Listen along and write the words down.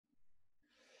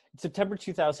September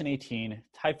 2018,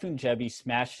 Typhoon Jebi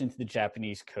smashed into the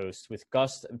Japanese coast with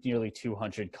gusts of nearly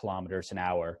 200 kilometers an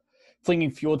hour,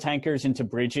 flinging fuel tankers into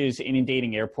bridges,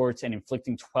 inundating airports, and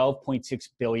inflicting $12.6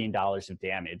 billion of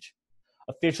damage.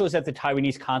 Officials at the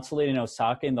Taiwanese consulate in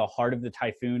Osaka, in the heart of the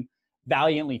typhoon,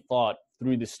 valiantly fought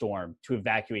through the storm to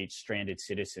evacuate stranded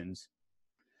citizens.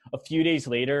 A few days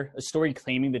later, a story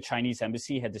claiming the Chinese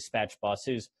embassy had dispatched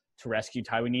buses to rescue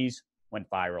Taiwanese went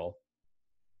viral.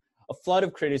 A flood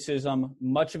of criticism,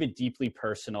 much of it deeply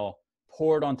personal,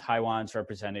 poured on Taiwan's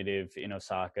representative in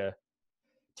Osaka.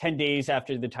 10 days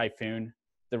after the typhoon,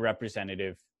 the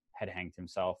representative had hanged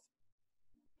himself.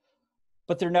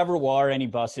 But there never were any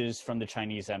buses from the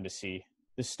Chinese embassy.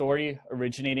 The story,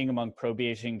 originating among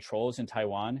pro-Beijing trolls in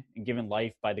Taiwan and given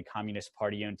life by the Communist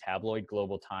Party-owned tabloid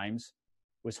Global Times,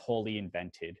 was wholly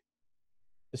invented.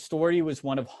 The story was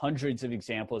one of hundreds of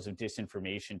examples of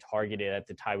disinformation targeted at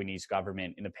the Taiwanese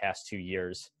government in the past 2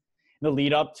 years. In the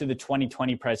lead up to the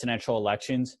 2020 presidential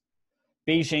elections,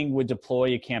 Beijing would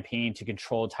deploy a campaign to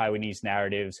control Taiwanese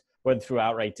narratives, whether through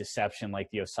outright deception like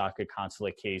the Osaka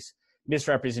consulate case,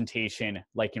 misrepresentation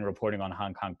like in reporting on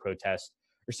Hong Kong protests,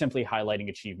 or simply highlighting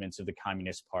achievements of the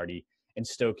Communist Party and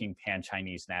stoking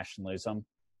pan-Chinese nationalism.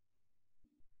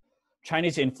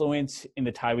 China's influence in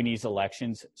the Taiwanese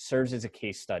elections serves as a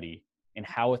case study in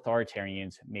how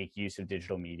authoritarians make use of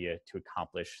digital media to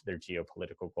accomplish their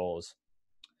geopolitical goals.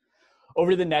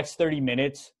 Over the next 30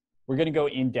 minutes, we're going to go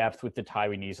in depth with the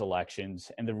Taiwanese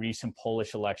elections and the recent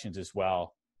Polish elections as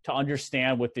well, to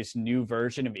understand what this new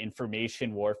version of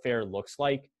information warfare looks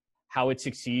like, how it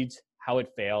succeeds, how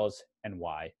it fails, and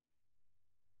why.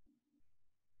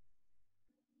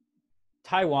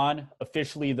 Taiwan,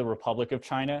 officially the Republic of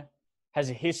China, has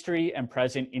a history and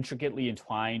present intricately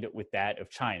entwined with that of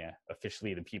China,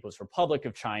 officially the People's Republic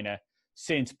of China,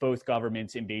 since both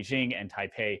governments in Beijing and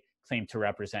Taipei claim to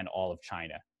represent all of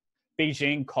China.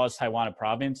 Beijing calls Taiwan a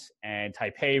province, and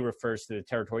Taipei refers to the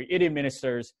territory it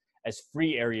administers as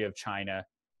free area of China,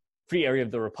 free area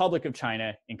of the Republic of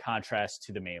China, in contrast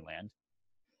to the mainland.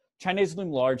 China has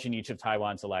loomed large in each of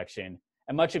Taiwan's election,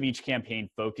 and much of each campaign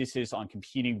focuses on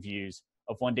competing views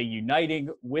of one day uniting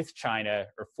with China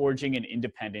or forging an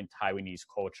independent Taiwanese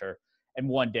culture, and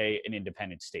one day an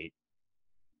independent state.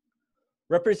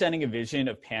 Representing a vision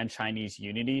of pan-Chinese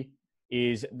unity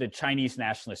is the Chinese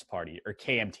Nationalist Party, or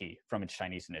KMT, from its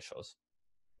Chinese initials.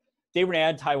 They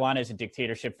ran Taiwan as a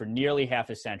dictatorship for nearly half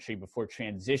a century before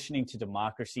transitioning to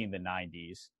democracy in the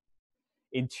 90s.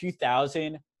 In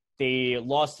 2000, they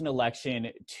lost an election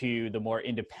to the more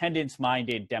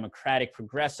independence-minded Democratic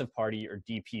Progressive Party, or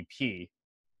DPP.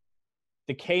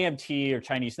 The KMT, or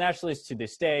Chinese nationalists, to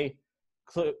this day,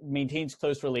 maintains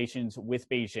close relations with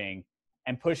Beijing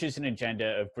and pushes an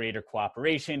agenda of greater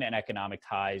cooperation and economic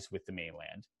ties with the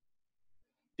mainland.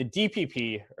 The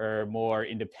DPP, or more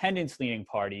independence-leaning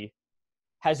party,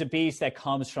 has a base that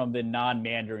comes from the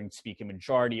non-Mandarin-speaking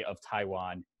majority of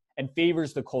Taiwan and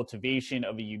favors the cultivation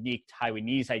of a unique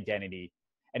Taiwanese identity,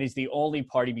 and is the only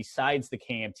party besides the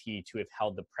KMT to have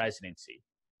held the presidency.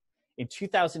 In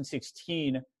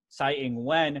 2016, Tsai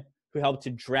Ing-wen, who helped to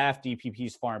draft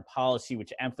DPP's foreign policy,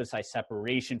 which emphasized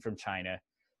separation from China,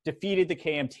 defeated the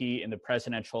KMT in the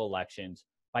presidential elections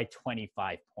by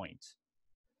 25 points.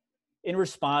 In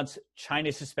response,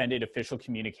 China suspended official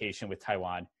communication with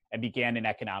Taiwan and began an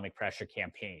economic pressure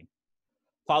campaign.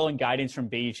 Following guidance from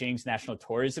Beijing's National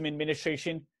Tourism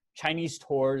Administration, Chinese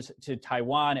tours to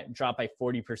Taiwan dropped by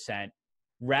 40%,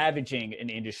 ravaging an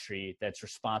industry that's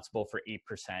responsible for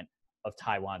 8% of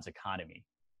Taiwan's economy.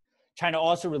 China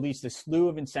also released a slew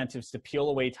of incentives to peel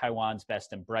away Taiwan's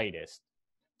best and brightest.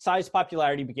 Tsai's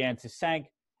popularity began to sink,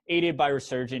 aided by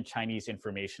resurgent Chinese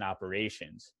information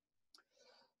operations.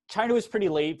 China was pretty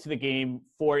late to the game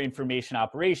for information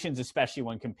operations, especially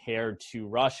when compared to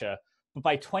Russia. But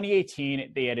by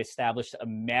 2018, they had established a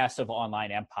massive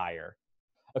online empire.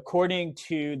 According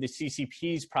to the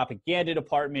CCP's propaganda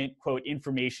department, quote,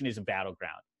 information is a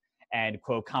battleground, and,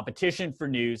 quote, competition for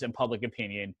news and public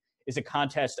opinion is a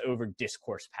contest over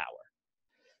discourse power.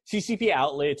 CCP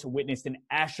outlets witnessed an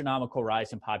astronomical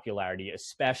rise in popularity,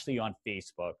 especially on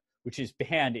Facebook, which is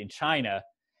banned in China.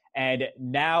 And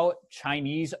now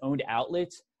Chinese-owned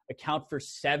outlets account for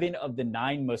 7 of the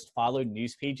 9 most followed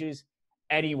news pages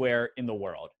anywhere in the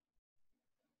world.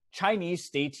 Chinese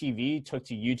state TV took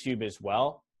to YouTube as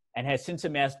well and has since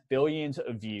amassed billions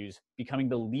of views, becoming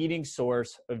the leading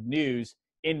source of news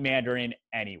in Mandarin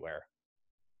anywhere.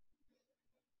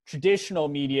 Traditional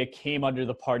media came under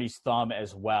the party's thumb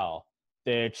as well.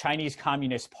 The Chinese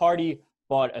Communist Party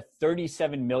bought a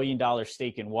 $37 million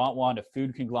stake in Wanwan, a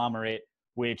food conglomerate,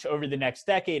 which over the next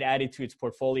decade added to its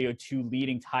portfolio two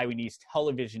leading Taiwanese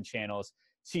television channels,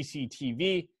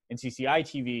 CCTV and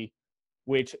CCITV,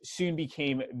 which soon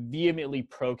became vehemently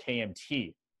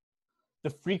pro-KMT. The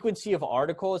frequency of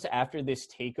articles after this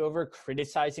takeover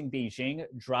criticizing Beijing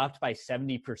dropped by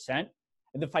 70%,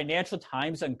 and the Financial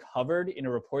Times uncovered in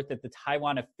a report that the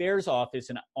Taiwan Affairs Office,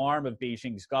 an arm of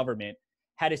Beijing's government,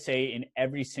 had a say in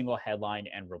every single headline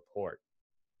and report.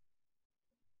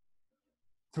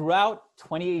 Throughout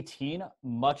 2018,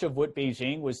 much of what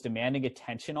Beijing was demanding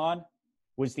attention on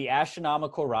was the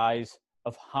astronomical rise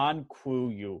of Han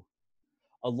Kuo-yu.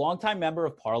 A longtime member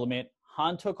of parliament,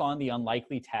 Han took on the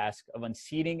unlikely task of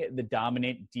unseating the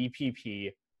dominant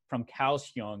DPP from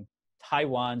Kaohsiung,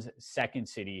 Taiwan's second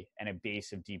city and a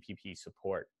base of DPP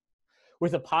support.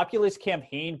 With a populist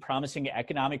campaign promising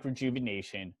economic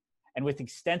rejuvenation and with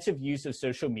extensive use of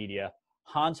social media,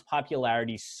 Han's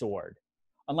popularity soared.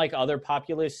 Unlike other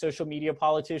populist social media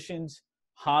politicians,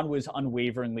 Han was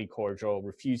unwaveringly cordial,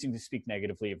 refusing to speak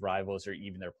negatively of rivals or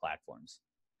even their platforms.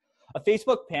 A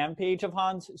Facebook fan page of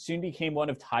Han's soon became one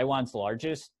of Taiwan's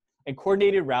largest and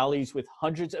coordinated rallies with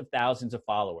hundreds of thousands of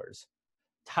followers.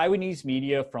 Taiwanese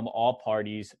media from all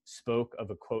parties spoke of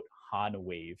a, quote, Han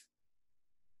wave.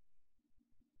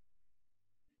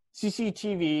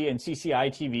 CCTV and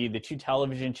CCITV, the two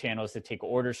television channels that take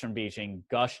orders from Beijing,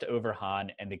 gushed over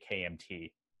Han and the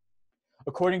KMT.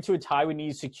 According to a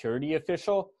Taiwanese security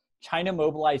official, China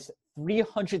mobilized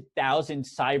 300,000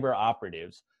 cyber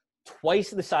operatives,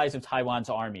 twice the size of Taiwan's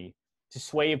army, to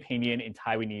sway opinion in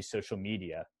Taiwanese social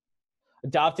media.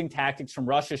 Adopting tactics from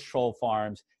Russia's troll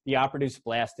farms, the operatives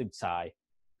blasted Tsai.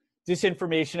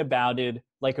 Disinformation abounded,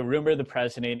 like a rumor the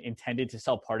president intended to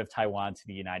sell part of Taiwan to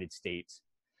the United States.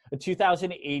 A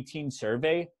 2018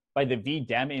 survey by the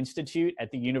V-Dem Institute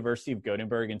at the University of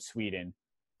Gothenburg in Sweden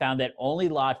found that only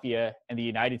Latvia and the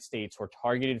United States were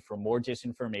targeted for more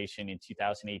disinformation in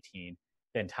 2018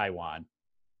 than Taiwan.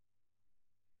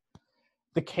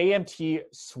 The KMT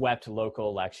swept local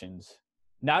elections.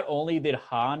 Not only did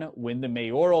Han win the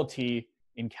mayoralty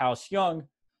in Kaohsiung,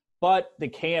 but the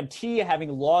KMT, having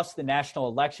lost the national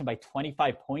election by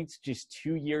 25 points just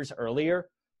 2 years earlier,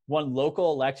 won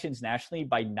local elections nationally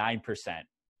by 9%.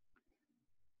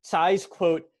 Tsai's,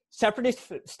 quote,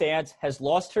 separatist stance has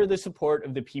lost her the support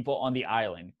of the people on the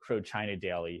island, crowed China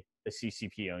Daily, the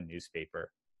CCP-owned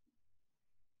newspaper.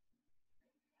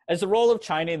 As the role of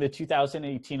China in the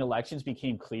 2018 elections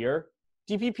became clear,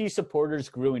 DPP supporters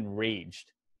grew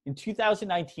enraged. In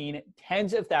 2019,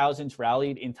 tens of thousands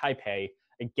rallied in Taipei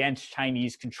against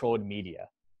Chinese-controlled media.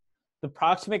 The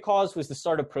proximate cause was the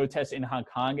start of protests in Hong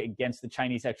Kong against the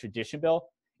Chinese extradition bill,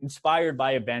 inspired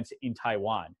by events in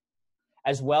Taiwan,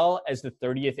 as well as the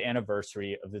 30th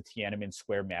anniversary of the Tiananmen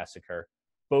Square massacre,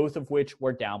 both of which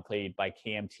were downplayed by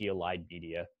KMT-allied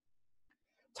media.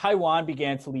 Taiwan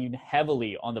began to lean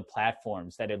heavily on the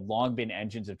platforms that had long been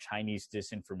engines of Chinese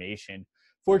disinformation,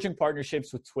 forging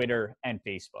partnerships with Twitter and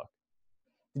Facebook.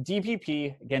 The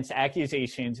DPP, against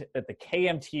accusations that the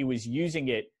KMT was using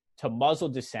it to muzzle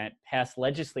dissent, passed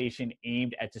legislation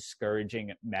aimed at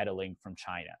discouraging meddling from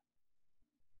China.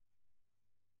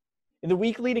 In the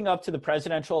week leading up to the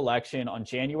presidential election on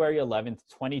January 11th,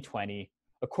 2020,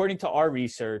 according to our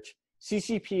research,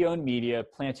 CCP-owned media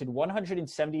planted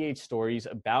 178 stories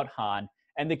about Han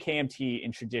and the KMT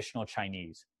in traditional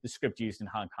Chinese, the script used in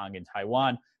Hong Kong and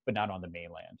Taiwan, but not on the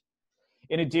mainland,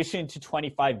 in addition to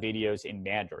 25 videos in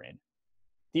Mandarin.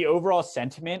 The overall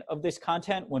sentiment of this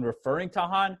content when referring to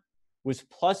Han was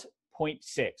plus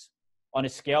 0.6 on a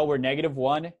scale where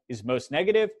 -1 is most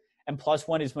negative and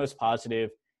 +1 is most positive,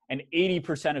 and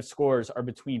 80% of scores are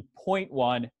between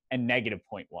 0.1 and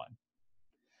 -0.1.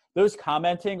 Those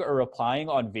commenting or replying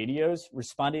on videos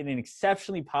responded in an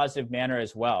exceptionally positive manner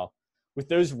as well, with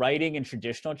those writing in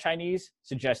traditional Chinese,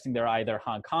 suggesting they're either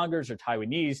Hong Kongers or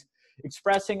Taiwanese,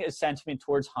 expressing a sentiment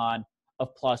towards Han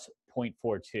of plus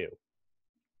 0.42.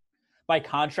 By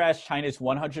contrast, China's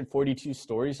 142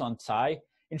 stories on Tsai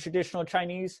in traditional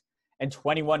Chinese and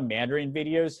 21 Mandarin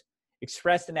videos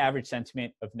expressed an average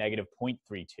sentiment of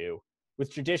 -0.32,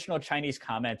 with traditional Chinese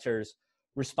commenters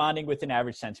responding with an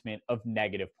average sentiment of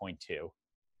 -0.2.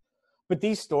 But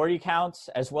these story counts,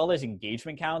 as well as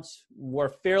engagement counts, were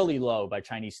fairly low by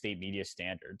Chinese state media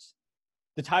standards.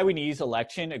 The Taiwanese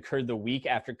election occurred the week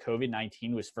after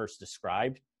COVID-19 was first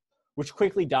described, which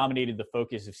quickly dominated the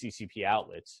focus of CCP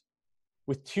outlets.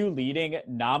 With two leading,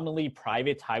 nominally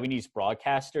private Taiwanese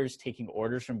broadcasters taking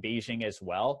orders from Beijing as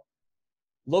well,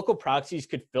 local proxies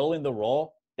could fill in the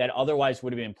role that otherwise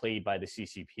would have been played by the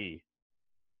CCP.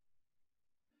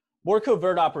 More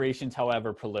covert operations,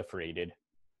 however, proliferated.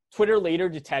 Twitter later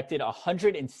detected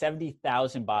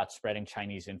 170,000 bots spreading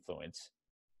Chinese influence.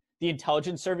 The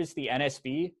intelligence service, the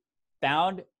NSB,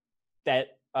 found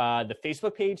that the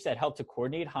Facebook page that helped to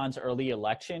coordinate Han's early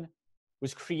election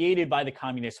was created by the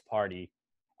Communist Party.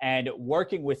 And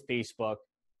working with Facebook,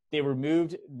 they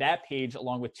removed that page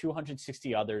along with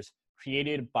 260 others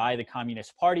created by the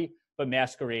Communist Party, but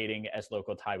masquerading as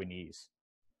local Taiwanese.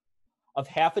 Of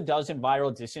half a dozen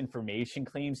viral disinformation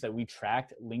claims that we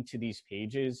tracked linked to these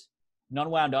pages, none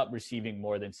wound up receiving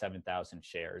more than 7,000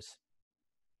 shares.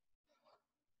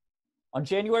 On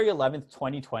January 11th,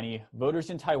 2020, voters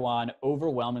in Taiwan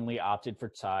overwhelmingly opted for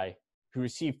Tsai, who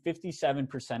received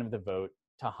 57% of the vote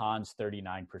to Han's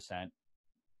 39%.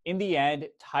 In the end,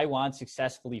 Taiwan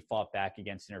successfully fought back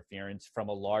against interference from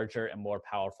a larger and more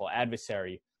powerful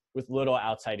adversary with little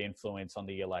outside influence on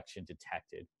the election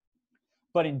detected.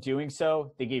 But in doing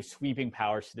so, they gave sweeping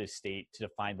powers to the state to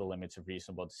define the limits of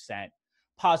reasonable dissent,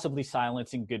 possibly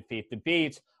silencing good faith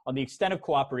debates on the extent of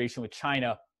cooperation with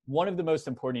China, one of the most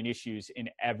important issues in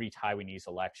every Taiwanese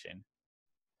election.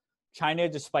 China,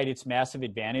 despite its massive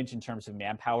advantage in terms of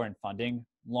manpower and funding,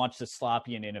 launched a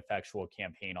sloppy and ineffectual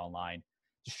campaign online,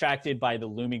 distracted by the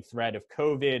looming threat of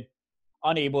COVID,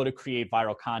 unable to create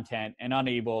viral content, and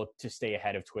unable to stay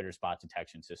ahead of Twitter's bot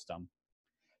detection system.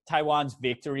 Taiwan's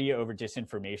victory over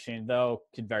disinformation, though,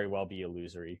 could very well be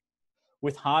illusory.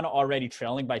 With Han already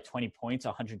trailing by 20 points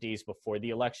 100 days before the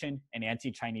election and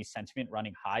anti-Chinese sentiment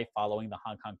running high following the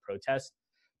Hong Kong protests,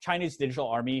 China's digital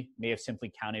army may have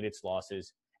simply counted its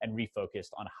losses and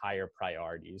refocused on higher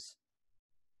priorities.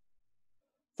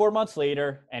 4 months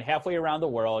later, and halfway around the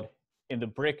world, in the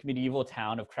brick medieval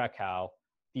town of Krakow,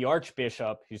 the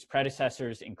Archbishop, whose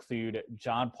predecessors include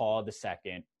John Paul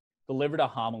II, delivered a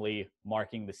homily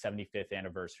marking the 75th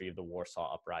anniversary of the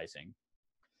Warsaw Uprising.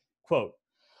 Quote,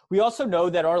 "We also know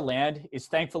that our land is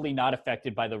thankfully not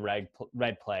affected by the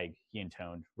Red Plague," he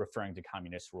intoned, referring to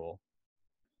communist rule.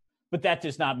 "But that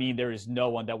does not mean there is no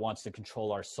one that wants to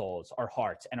control our souls, our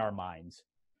hearts, and our minds.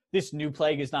 This new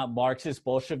plague is not Marxist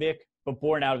Bolshevik, but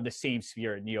born out of the same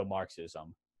spirit,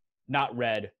 neo-Marxism. Not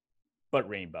red, but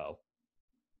rainbow."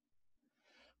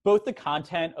 Both the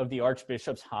content of the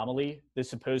Archbishop's homily, the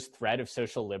supposed threat of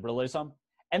social liberalism,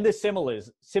 and the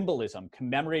symbolism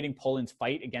commemorating Poland's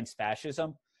fight against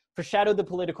fascism foreshadowed the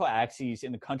political axes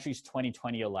in the country's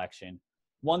 2020 election,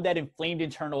 one that inflamed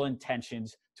internal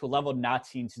tensions to a level not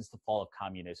seen since the fall of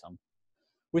communism.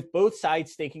 With both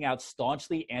sides staking out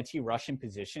staunchly anti-Russian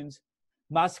positions,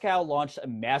 Moscow launched a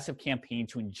massive campaign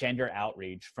to engender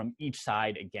outrage from each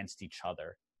side against each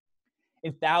other.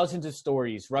 In thousands of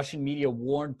stories, Russian media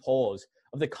warned Poles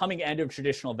of the coming end of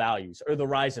traditional values or the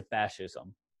rise of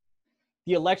fascism.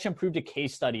 The election proved a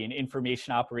case study in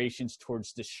information operations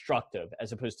towards destructive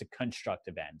as opposed to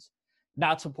constructive ends,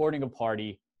 not supporting a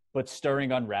party, but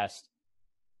stirring unrest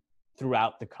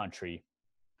throughout the country.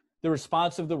 The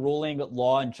response of the ruling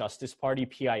Law and Justice Party,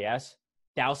 PIS,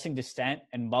 dousing dissent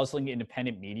and muzzling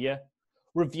independent media,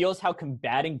 reveals how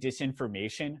combating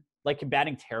disinformation, like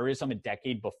combating terrorism a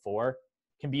decade before,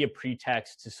 can be a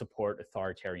pretext to support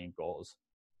authoritarian goals.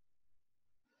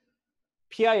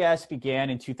 PIS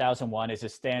began in 2001 as a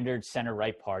standard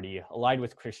center-right party allied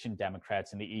with Christian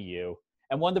Democrats in the EU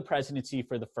and won the presidency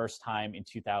for the first time in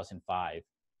 2005.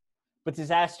 But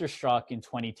disaster struck in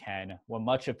 2010 when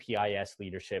much of PIS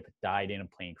leadership died in a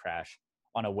plane crash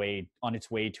on its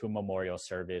way to a memorial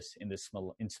service in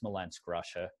Smolensk,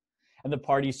 Russia, and the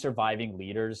party's surviving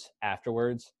leaders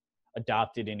afterwards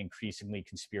adopted an increasingly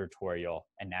conspiratorial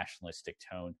and nationalistic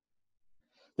tone.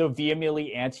 Though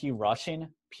vehemently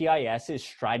anti-Russian, PIS's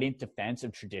strident defense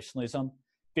of traditionalism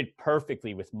fit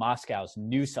perfectly with Moscow's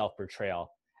new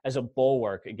self-portrayal as a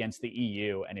bulwark against the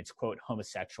EU and its, quote,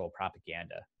 homosexual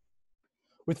propaganda.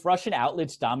 With Russian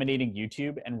outlets dominating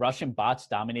YouTube and Russian bots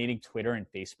dominating Twitter and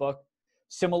Facebook,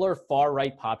 similar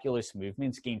far-right populist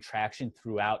movements gained traction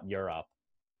throughout Europe.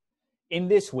 In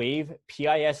this wave,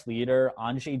 PIS leader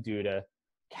Andrzej Duda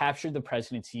captured the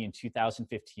presidency in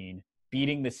 2015,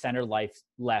 beating the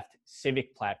center-left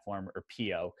Civic Platform, or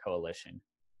PO, coalition.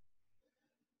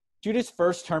 Duda's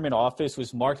first term in office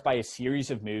was marked by a series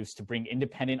of moves to bring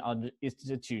independent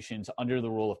institutions under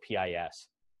the rule of PIS.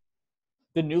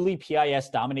 The newly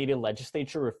PIS-dominated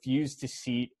legislature refused to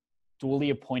seat duly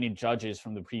appointed judges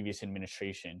from the previous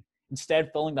administration,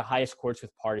 instead filling the highest courts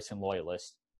with partisan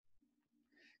loyalists.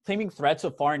 Claiming threats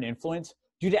of foreign influence,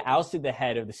 Duda ousted the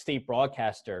head of the state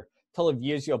broadcaster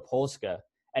Telewizja Polska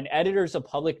and editors of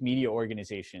public media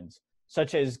organizations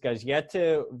such as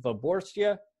Gazeta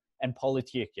Wyborcza and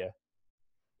Polityka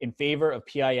in favor of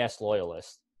PIS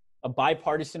loyalists. A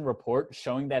bipartisan report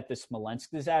showing that the Smolensk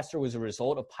disaster was a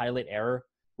result of pilot error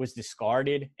was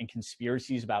discarded and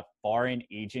conspiracies about foreign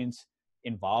agents'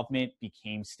 involvement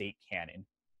became state canon.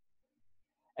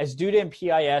 As Duda and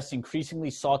PIS increasingly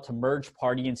sought to merge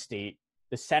party and state,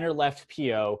 the center-left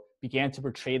PO began to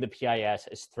portray the PIS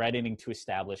as threatening to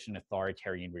establish an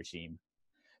authoritarian regime.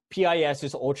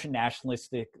 PIS's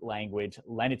ultra-nationalistic language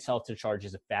lent itself to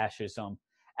charges of fascism,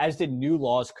 as did new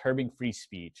laws curbing free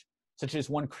speech, such as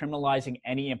one criminalizing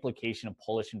any implication of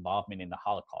Polish involvement in the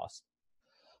Holocaust.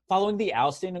 Following the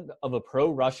ousting of a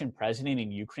pro-Russian president in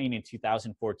Ukraine in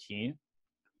 2014,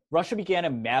 Russia began a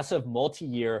massive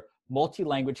multi-year,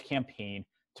 multi-language campaign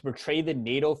to portray the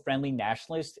NATO-friendly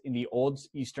nationalists in the old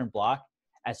Eastern Bloc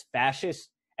as fascists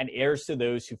and heirs to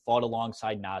those who fought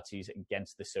alongside Nazis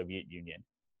against the Soviet Union.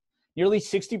 Nearly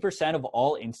 60% of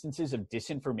all instances of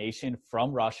disinformation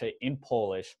from Russia in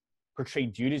Polish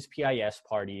portrayed Duda's PIS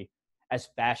party as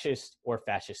fascist or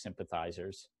fascist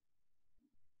sympathizers.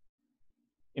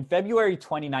 In February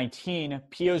 2019,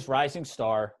 PO's rising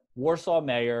star, Warsaw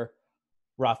Mayor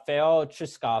Rafał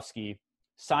Trzaskowski,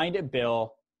 signed a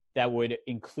bill that would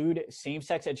include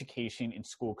same-sex education in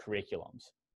school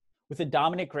curriculums. With a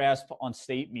dominant grasp on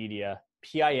state media,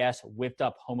 PIS whipped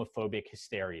up homophobic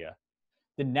hysteria.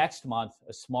 The next month,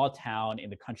 a small town in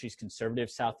the country's conservative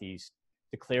southeast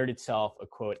declared itself a,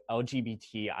 quote,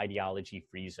 LGBT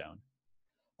ideology-free zone.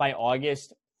 By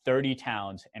August, 30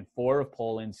 towns and 4 of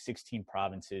Poland's 16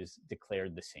 provinces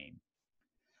declared the same.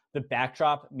 The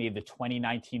backdrop made the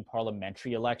 2019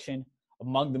 parliamentary election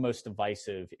among the most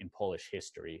divisive in Polish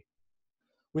history.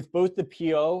 With both the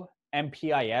PO and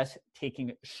PIS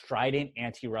taking strident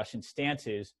anti-Russian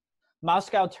stances,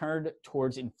 Moscow turned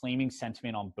towards inflaming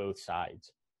sentiment on both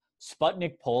sides.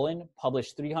 Sputnik Poland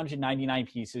published 399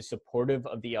 pieces supportive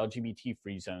of the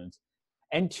LGBT-free zones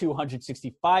and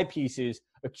 265 pieces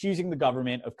accusing the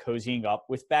government of cozying up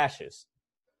with fascists.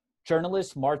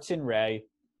 Journalist Marcin Ray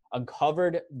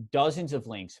uncovered dozens of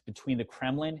links between the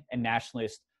Kremlin and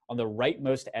nationalists on the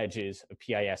rightmost edges of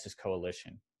PIS's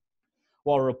coalition,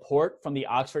 while a report from the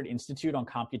Oxford Institute on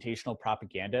Computational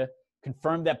Propaganda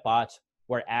confirmed that bots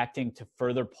were acting to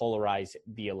further polarize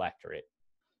the electorate.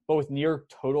 But with near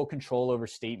total control over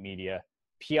state media,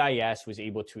 PIS was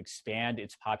able to expand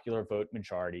its popular vote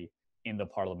majority in the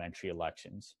parliamentary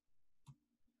elections.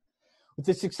 With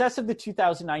the success of the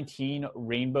 2019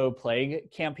 Rainbow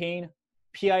Plague campaign,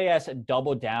 PIS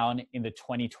doubled down in the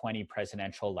 2020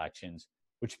 presidential elections,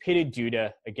 which pitted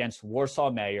Duda against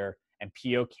Warsaw Mayor and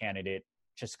PO candidate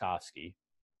Trzaskowski.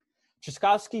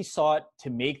 Trzaskowski sought to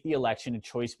make the election a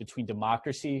choice between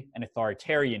democracy and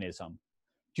authoritarianism.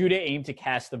 Duda aimed to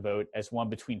cast the vote as one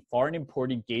between foreign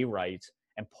imported gay rights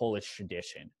and Polish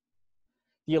tradition.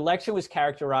 The election was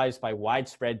characterized by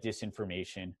widespread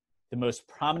disinformation, the most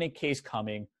prominent case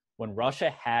coming when Russia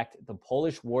hacked the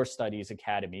Polish War Studies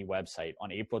Academy website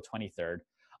on April 23rd,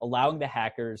 allowing the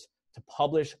hackers to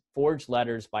publish forged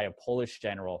letters by a Polish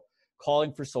general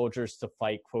calling for soldiers to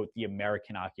fight, quote, the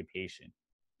American occupation.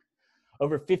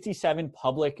 Over 57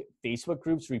 public Facebook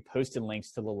groups reposted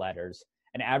links to the letters,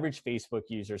 and average Facebook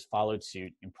users followed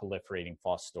suit in proliferating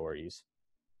false stories.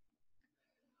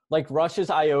 Like Russia's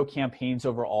I.O. campaigns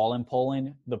overall in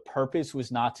Poland, the purpose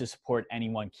was not to support any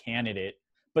one candidate,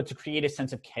 but to create a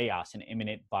sense of chaos and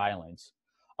imminent violence.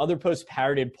 Other posts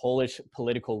parroted Polish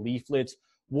political leaflets,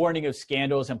 warning of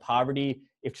scandals and poverty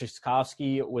if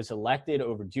Trzaskowski was elected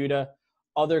over Duda.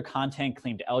 Other content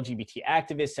claimed LGBT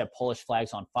activists set Polish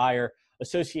flags on fire,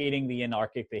 associating the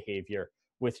anarchic behavior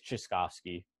with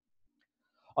Trzaskowski.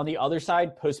 On the other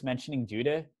side, posts mentioning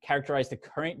Duda characterized the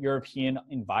current European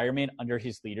environment under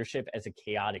his leadership as a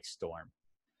chaotic storm.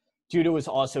 Duda was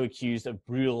also accused of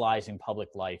brutalizing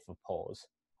public life of Poles,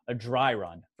 a dry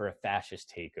run for a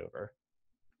fascist takeover.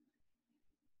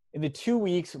 In the 2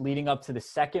 weeks leading up to the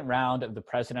second round of the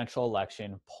presidential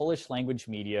election, Polish language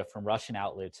media from Russian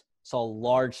outlets saw a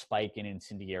large spike in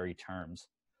incendiary terms.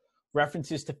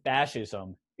 References to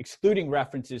fascism, excluding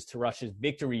references to Russia's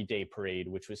Victory Day parade,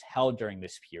 which was held during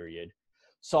this period,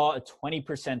 saw a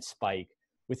 20% spike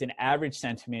with an average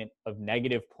sentiment of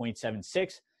negative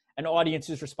 0.76, and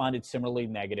audiences responded similarly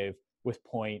negative with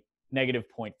negative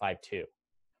 0.52.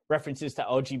 References to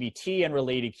LGBT and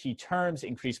related key terms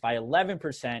increased by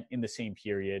 11% in the same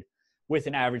period, with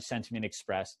an average sentiment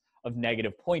expressed of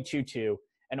negative 0.22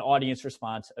 and audience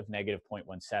response of negative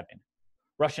 0.17.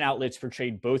 Russian outlets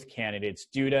portrayed both candidates,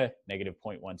 Duda, negative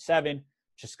 0.17,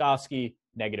 Trzaskowski,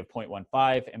 negative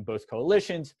 0.15, and both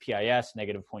coalitions, PIS,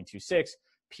 negative 0.26,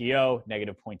 PO,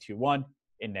 negative 0.21,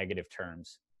 in negative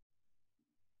terms.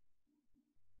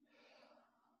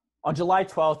 On July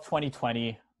 12,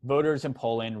 2020, voters in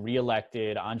Poland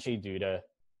re-elected Andrzej Duda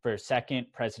for a second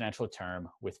presidential term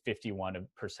with 51%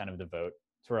 of the vote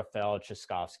to Rafael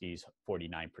Trzaskowski's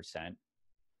 49%.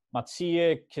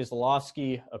 Maciej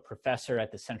Kieslowski, a professor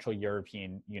at the Central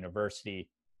European University,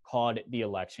 called the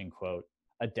election, quote,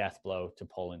 a death blow to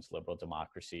Poland's liberal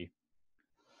democracy.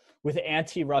 With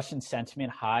anti-Russian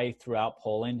sentiment high throughout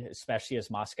Poland, especially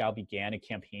as Moscow began a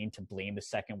campaign to blame the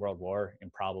Second World War,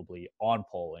 and probably on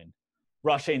Poland,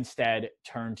 Russia instead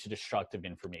turned to destructive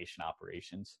information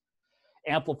operations,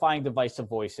 amplifying divisive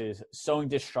voices, sowing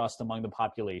distrust among the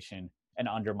population, and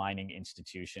undermining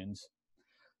institutions.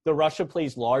 Though Russia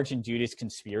plays large in Duda's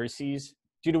conspiracies,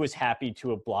 Duda was happy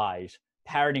to oblige,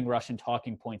 parroting Russian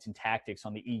talking points and tactics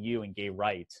on the EU and gay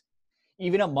rights.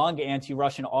 Even among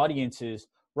anti-Russian audiences,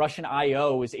 Russian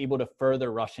I.O. was able to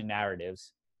further Russian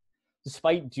narratives.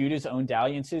 Despite Duda's own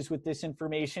dalliances with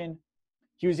disinformation,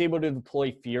 he was able to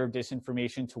deploy fear of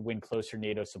disinformation to win closer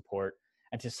NATO support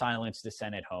and to silence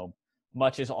dissent at home,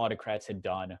 much as autocrats had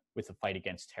done with the fight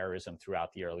against terrorism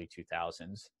throughout the early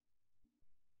 2000s.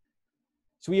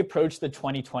 So we approach the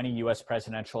 2020 US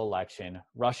presidential election.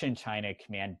 Russia and China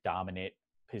command dominant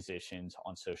positions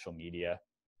on social media.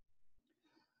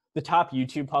 The top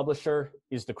YouTube publisher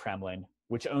is the Kremlin,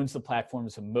 which owns the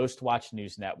platform's most watched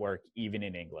news network, even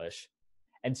in English.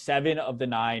 And 7 of the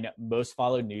 9 most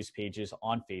followed news pages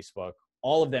on Facebook,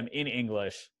 all of them in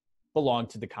English, belong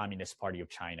to the Communist Party of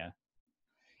China.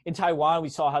 In Taiwan, we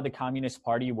saw how the Communist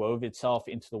Party wove itself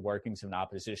into the workings of an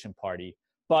opposition party,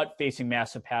 but facing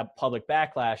massive public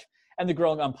backlash and the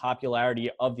growing unpopularity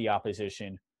of the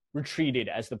opposition, retreated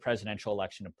as the presidential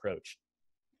election approached.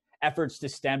 Efforts to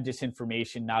stem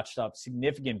disinformation notched up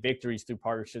significant victories through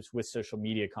partnerships with social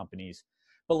media companies,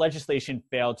 but legislation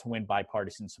failed to win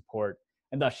bipartisan support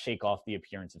and thus shake off the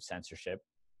appearance of censorship.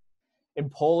 In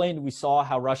Poland, we saw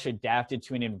how Russia adapted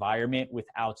to an environment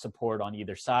without support on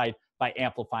either side by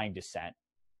amplifying dissent.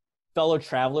 Fellow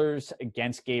travelers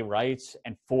against gay rights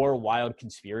and 4 wild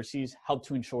conspiracies helped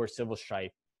to ensure civil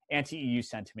strife, anti-EU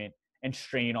sentiment, and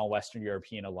strain on Western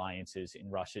European alliances in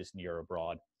Russia's near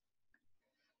abroad.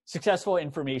 Successful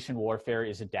information warfare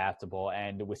is adaptable,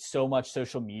 and with so much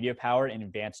social media power and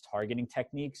advanced targeting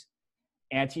techniques,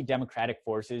 anti-democratic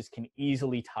forces can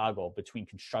easily toggle between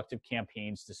constructive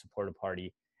campaigns to support a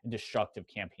party and destructive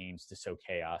campaigns to sow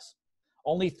chaos.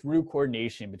 Only through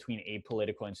coordination between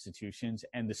apolitical institutions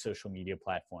and the social media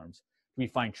platforms do we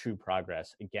find true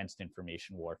progress against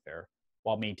information warfare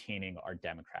while maintaining our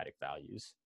democratic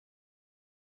values.